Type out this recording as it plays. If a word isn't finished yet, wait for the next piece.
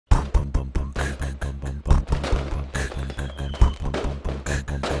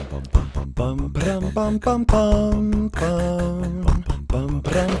brum bum bum bum bum bum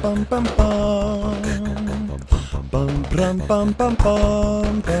brum bum bum bum bum brum bum bum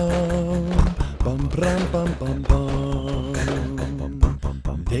bum bum brum bum bum bum.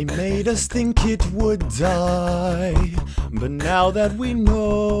 They made us think it would die, but now that we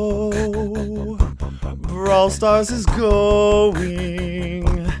know, Brawl Stars is going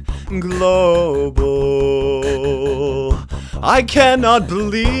global. I cannot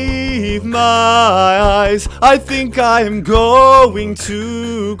believe my eyes. I think I am going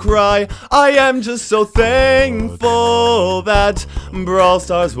to cry. I am just so thankful that Brawl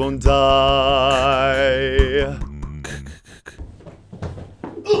Stars won't die.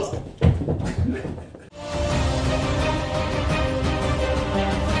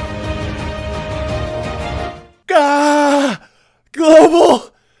 Ah! Global!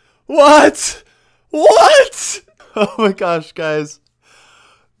 What? What? Oh my gosh, guys.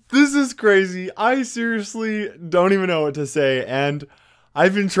 This is crazy. I seriously don't even know what to say, and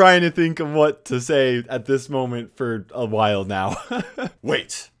I've been trying to think of what to say at this moment for a while now.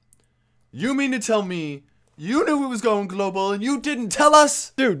 Wait. You mean to tell me you knew it was going global and you didn't tell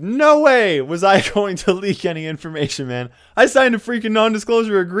us? Dude, no way was I going to leak any information, man. I signed a freaking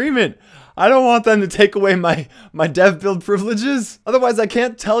non-disclosure agreement. I don't want them to take away my dev build privileges. Otherwise, I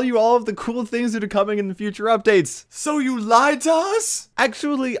can't tell you all of the cool things that are coming in the future updates. So you lied to us?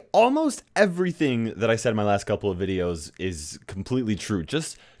 Actually, almost everything that I said in my last couple of videos is completely true.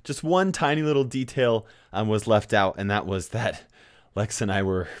 Just one tiny little detail was left out, and that was that Lex and I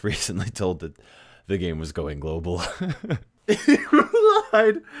were recently told that the game was going global. You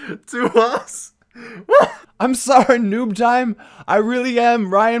lied to us? I'm sorry, noob time. I really am.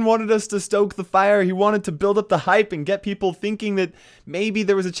 Ryan wanted us to stoke the fire. He wanted to build up the hype and get people thinking that maybe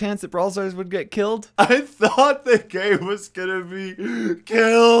there was a chance that Brawl Stars would get killed. I thought the game was gonna be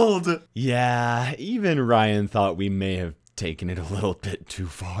killed. Yeah, even Ryan thought we may have taken it a little bit too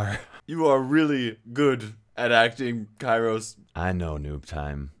far. You are really good at acting, Kairos. I know, noob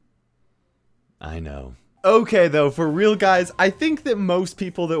time. I know. Okay, though, for real, guys, I think that most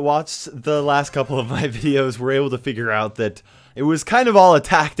people that watched the last couple of my videos were able to figure out that it was kind of all a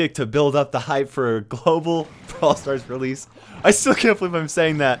tactic to build up the hype for a global Brawl Stars release. I still can't believe I'm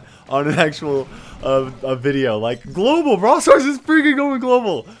saying that on an actual a video. Like, global, Brawl Stars is freaking going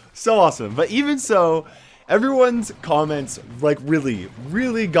global. So awesome. But even so, everyone's comments, like,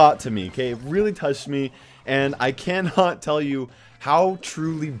 really got to me, okay? It really touched me, and I cannot tell you how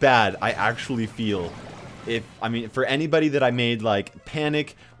truly bad I actually feel. I mean, for anybody that I made, like,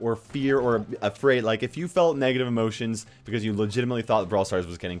 panic or fear or afraid, like, if you felt negative emotions because you legitimately thought Brawl Stars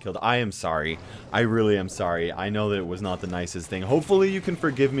was getting killed, I am sorry. I really am sorry. I know that it was not the nicest thing. Hopefully you can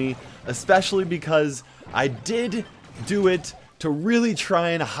forgive me, especially because I did do it to really try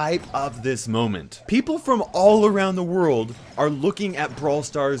and hype up this moment. People from all around the world are looking at Brawl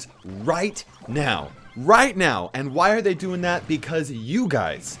Stars right now. Right now. And why are they doing that? Because you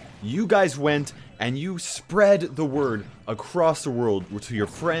guys went and you spread the word across the world to your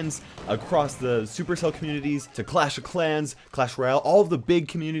friends, across the Supercell communities, to Clash of Clans, Clash Royale, all of the big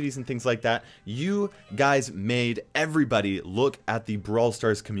communities and things like that. You guys made everybody look at the Brawl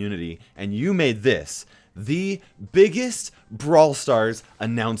Stars community, and you made this the biggest Brawl Stars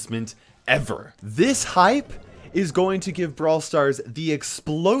announcement ever. This hype is going to give Brawl Stars the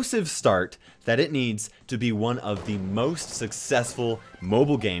explosive start that it needs to be one of the most successful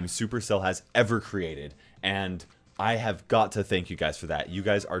mobile games Supercell has ever created. And I have got to thank you guys for that. You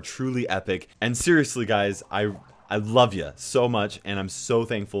guys are truly epic. And seriously, guys, I love you so much, and I'm so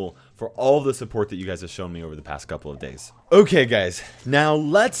thankful for all the support that you guys have shown me over the past couple of days. Okay, guys, now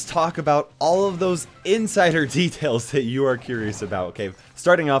let's talk about all of those insider details that you are curious about. Okay,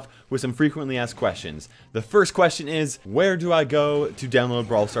 starting off with some frequently asked questions. The first question is, where do I go to download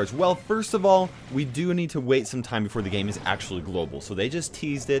Brawl Stars? Well, first of all, we do need to wait some time before the game is actually global. So they just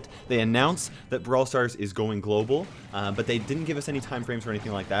teased it. They announced that Brawl Stars is going global, but they didn't give us any time frames or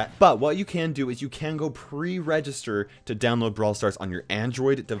anything like that. But what you can do is you can go pre-register to download Brawl Stars on your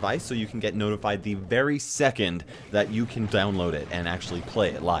Android device, so you can get notified the very second that you can download it and actually play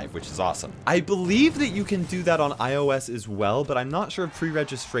it live, which is awesome. I believe that you can do that on iOS as well, but I'm not sure if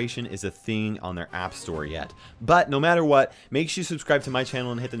pre-registration is a thing on their app store. for yet. But no matter what, make sure you subscribe to my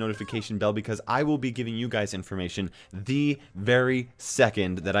channel and hit the notification bell, because I will be giving you guys information the very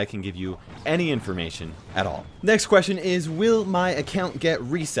second that I can give you any information at all. Next question is, will my account get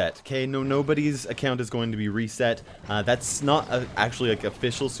reset? Okay, no, nobody's account is going to be reset. That's not actually like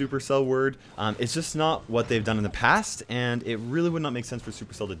official Supercell word. It's just not what they've done in the past, and it really would not make sense for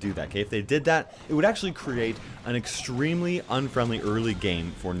Supercell to do that. Okay, if they did that, it would actually create an extremely unfriendly early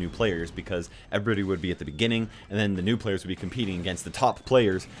game for new players, because everybody would be at the beginning, and then the new players would be competing against the top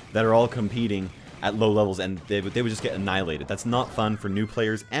players that are all competing at low levels, and they would just get annihilated. That's not fun for new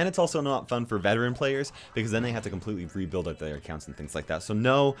players, and it's also not fun for veteran players, because then they have to completely rebuild up their accounts and things like that. So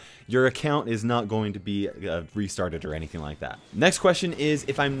no, your account is not going to be restarted or anything like that. Next question is,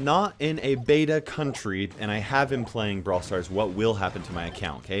 if I'm not in a beta country and I have been playing Brawl Stars, what will happen to my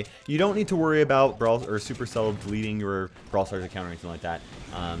account? Okay, you don't need to worry about Brawl or Supercell deleting your Brawl Stars account or anything like that.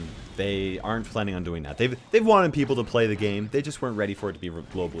 They aren't planning on doing that. They've wanted people to play the game. They just weren't ready for it to be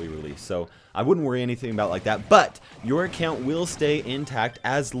globally released. So I wouldn't worry anything about like that. But your account will stay intact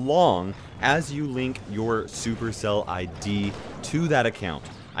as long as you link your Supercell ID to that account.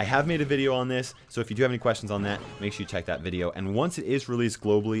 I have made a video on this, so if you do have any questions on that, make sure you check that video. And once it is released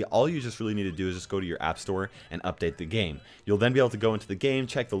globally, all you just really need to do is just go to your app store and update the game. You'll then be able to go into the game,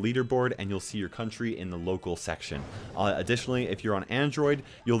 check the leaderboard, and you'll see your country in the local section. Additionally, if you're on Android,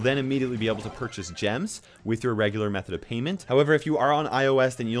 you'll then immediately be able to purchase gems with your regular method of payment. However, if you are on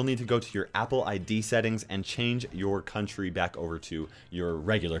iOS, then you'll need to go to your Apple ID settings and change your country back over to your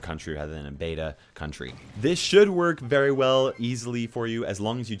regular country rather than a beta country. This should work very well, easily for you, as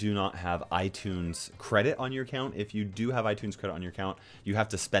long as you do not have iTunes credit on your account. If you do have iTunes credit on your account, you have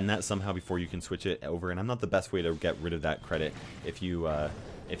to spend that somehow before you can switch it over, and I'm not the best way to get rid of that credit if you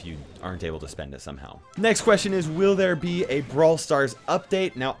aren't able to spend it somehow. Next question is, will there be a Brawl Stars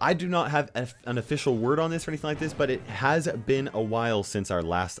update? Now, I do not have an official word on this or anything like this, but it has been a while since our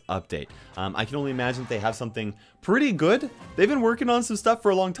last update. I can only imagine that they have something pretty good. They've been working on some stuff for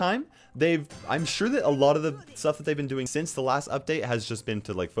a long time. I'm sure that a lot of the stuff that they've been doing since the last update has just been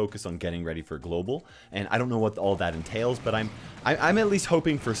to like focus on getting ready for global, and I don't know what all that entails, but I'm at least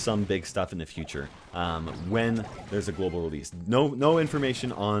hoping for some big stuff in the future when there's a global release. No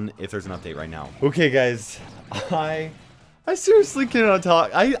information on if there's an update right now. Okay, guys, I seriously cannot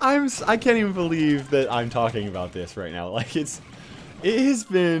talk. I can't even believe that I'm talking about this right now. Like it has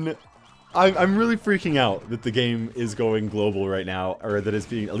been. I'm really freaking out that the game is going global right now, or that it's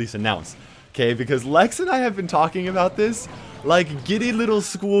being at least announced. Okay, because Lex and I have been talking about this like giddy little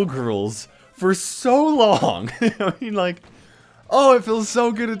schoolgirls for so long. I mean, like, oh, it feels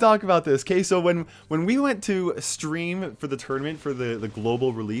so good to talk about this. Okay, so when we went to stream for the tournament for the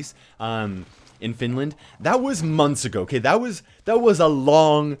global release in Finland, that was months ago. Okay, that was a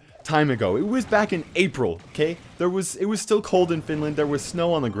long time ago. It was back in April. Okay, it was still cold in Finland. There was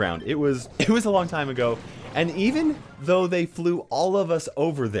snow on the ground. It was a long time ago. And even though they flew all of us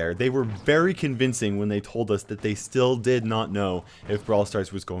over there, they were very convincing when they told us that they still did not know if Brawl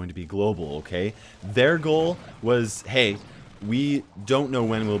Stars was going to be global. Okay, their goal was, hey, we don't know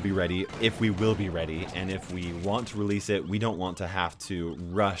when we'll be ready, if we will be ready, and if we want to release it, we don't want to have to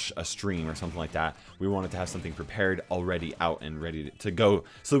rush a stream or something like that. We wanted to have something prepared, already out and ready to go,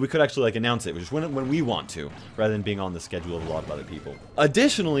 so we could actually like announce it, which is when we want to, rather than being on the schedule of a lot of other people.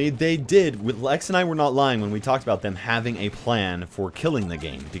 Additionally, they did, Lex and I were not lying when we talked about them having a plan for killing the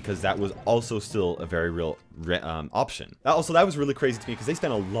game, because that was also still a very real option. Also, that was really crazy to me, because they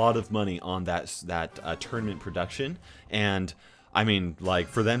spent a lot of money on that tournament production. And I mean, like,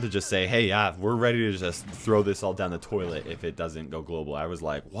 for them to just say, hey, yeah, we're ready to just throw this all down the toilet if it doesn't go global, I was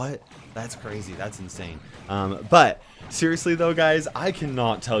like, what? That's crazy. That's insane. But seriously though, guys, I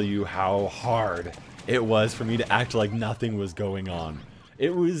cannot tell you how hard it was for me to act like nothing was going on.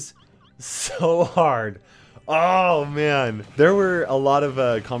 It was so hard. Oh man, there were a lot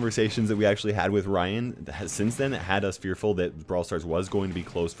of conversations that we actually had with Ryan since then that had us fearful that Brawl Stars was going to be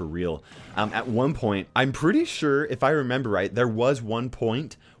closed for real. At one point, I'm pretty sure, if I remember right, there was one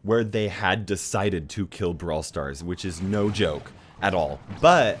point where they had decided to kill Brawl Stars, which is no joke at all.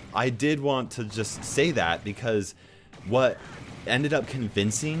 But I did want to just say that, because what ended up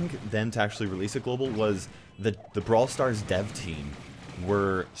convincing them to actually release it global was the Brawl Stars dev team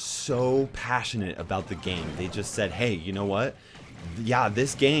were so passionate about the game. They just said, hey, you know what? Yeah,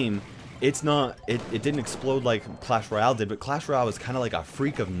 this game, it didn't explode like Clash Royale did, but Clash Royale was kind of like a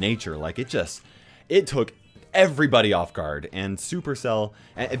freak of nature. Like it took everybody off guard, and Supercell,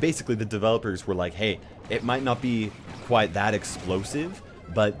 and basically the developers were like, hey, it might not be quite that explosive,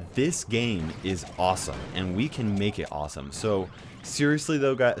 but this game is awesome, and we can make it awesome. So seriously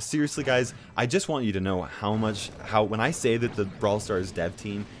though, guys, I just want you to know how when I say that the Brawl Stars dev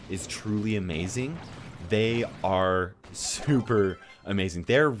team is truly amazing, they are super amazing.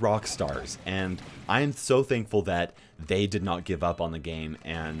 They're rock stars, and I am so thankful that they did not give up on the game,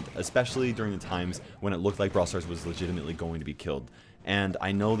 and especially during the times when it looked like Brawl Stars was legitimately going to be killed. And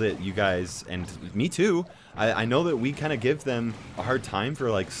I know that you guys, and me too, I know that we kind of give them a hard time for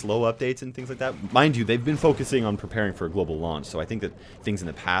like slow updates and things like that. Mind you, they've been focusing on preparing for a global launch, so I think that things in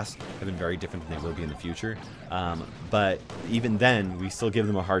the past have been very different than they will be in the future. But even then, we still give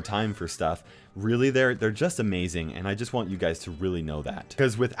them a hard time for stuff. Really, they're just amazing, and I just want you guys to really know that.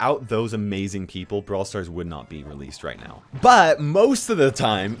 Because without those amazing people, Brawl Stars would not be released right now. But most of the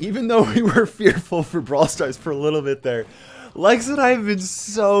time, even though we were fearful for Brawl Stars for a little bit there, Lex and I have been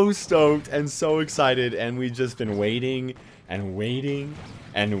so stoked and so excited, and we've just been waiting and waiting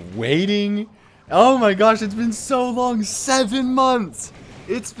and waiting. Oh my gosh, it's been so long, 7 months.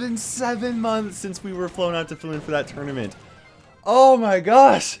 It's been 7 months since we were flown out to fill in for that tournament. Oh my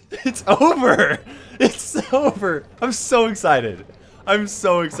gosh, it's over. It's over. I'm so excited. I'm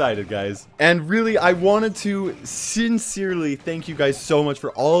so excited, guys. And really, I wanted to sincerely thank you guys so much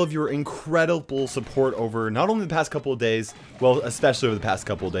for all of your incredible support over not only the past couple of days, well, especially over the past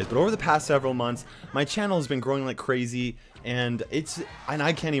couple of days, but over the past several months. My channel has been growing like crazy, and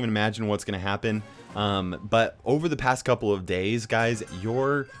I can't even imagine what's going to happen. But over the past couple of days, guys,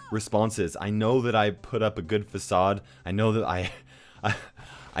 your responses, I know that I put up a good facade. I know that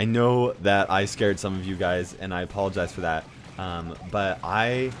I know that I scared some of you guys, and I apologize for that. But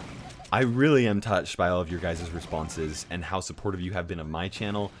I really am touched by all of your guys' responses and how supportive you have been of my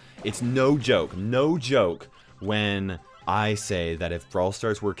channel. It's no joke when I say that if Brawl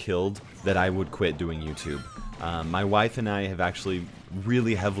Stars were killed, that I would quit doing YouTube. My wife and I have actually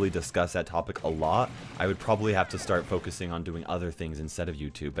really heavily discussed that topic a lot. I would probably have to start focusing on doing other things instead of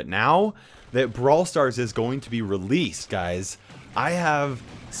YouTube. But now that Brawl Stars is going to be released, guys, I have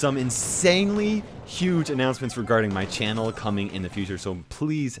some insanely huge announcements regarding my channel coming in the future, so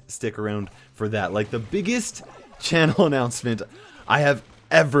please stick around for that. Like the biggest channel announcement I have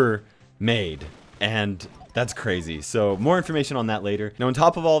ever made, and that's crazy. So more information on that later. Now on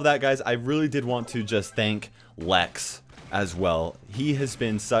top of all of that, guys, I really did want to just thank Lex as well. He has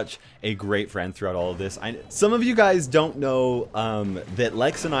been such a great friend throughout all of this. Some of you guys don't know that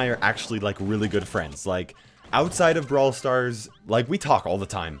Lex and I are actually like really good friends. Like outside of Brawl Stars, like we talk all the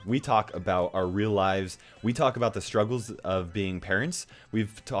time. We talk about our real lives. We talk about the struggles of being parents. We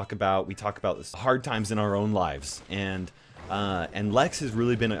talk about the hard times in our own lives. And Lex has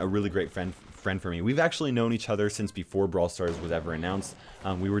really been a really great friend for me. We've actually known each other since before Brawl Stars was ever announced.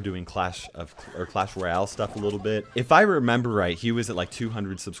 We were doing Clash Royale stuff a little bit. If I remember right, he was at like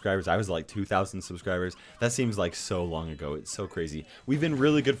 200 subscribers. I was at like 2,000 subscribers. That seems like so long ago. It's so crazy. We've been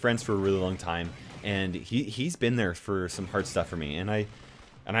really good friends for a really long time, and he's been there for some hard stuff for me. And I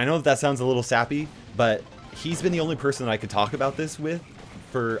know that sounds a little sappy, but he's been the only person that I could talk about this with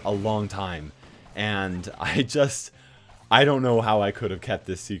for a long time. And I don't know how I could have kept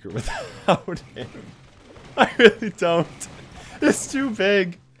this secret without him. I really don't. It's too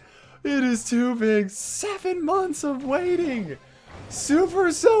big. It is too big. 7 months of waiting.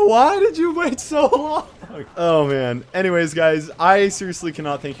 Super, so why did you wait so long? Oh man. Anyways, guys, I seriously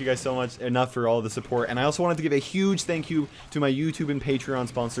cannot thank you guys so much enough for all the support. And I also wanted to give a huge thank you to my YouTube and Patreon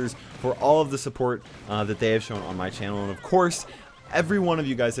sponsors for all of the support that they have shown on my channel. And of course, every one of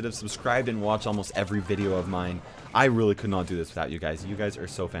you guys that have subscribed and watched almost every video of mine. I really could not do this without you guys. You guys are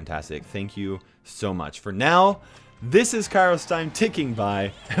so fantastic. Thank you so much. For now, this is KairosTime ticking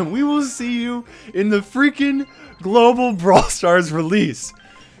by, and we will see you in the freaking global Brawl Stars release.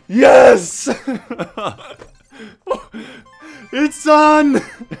 Yes! It's done!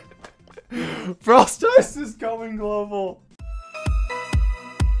 Brawl Stars is going global.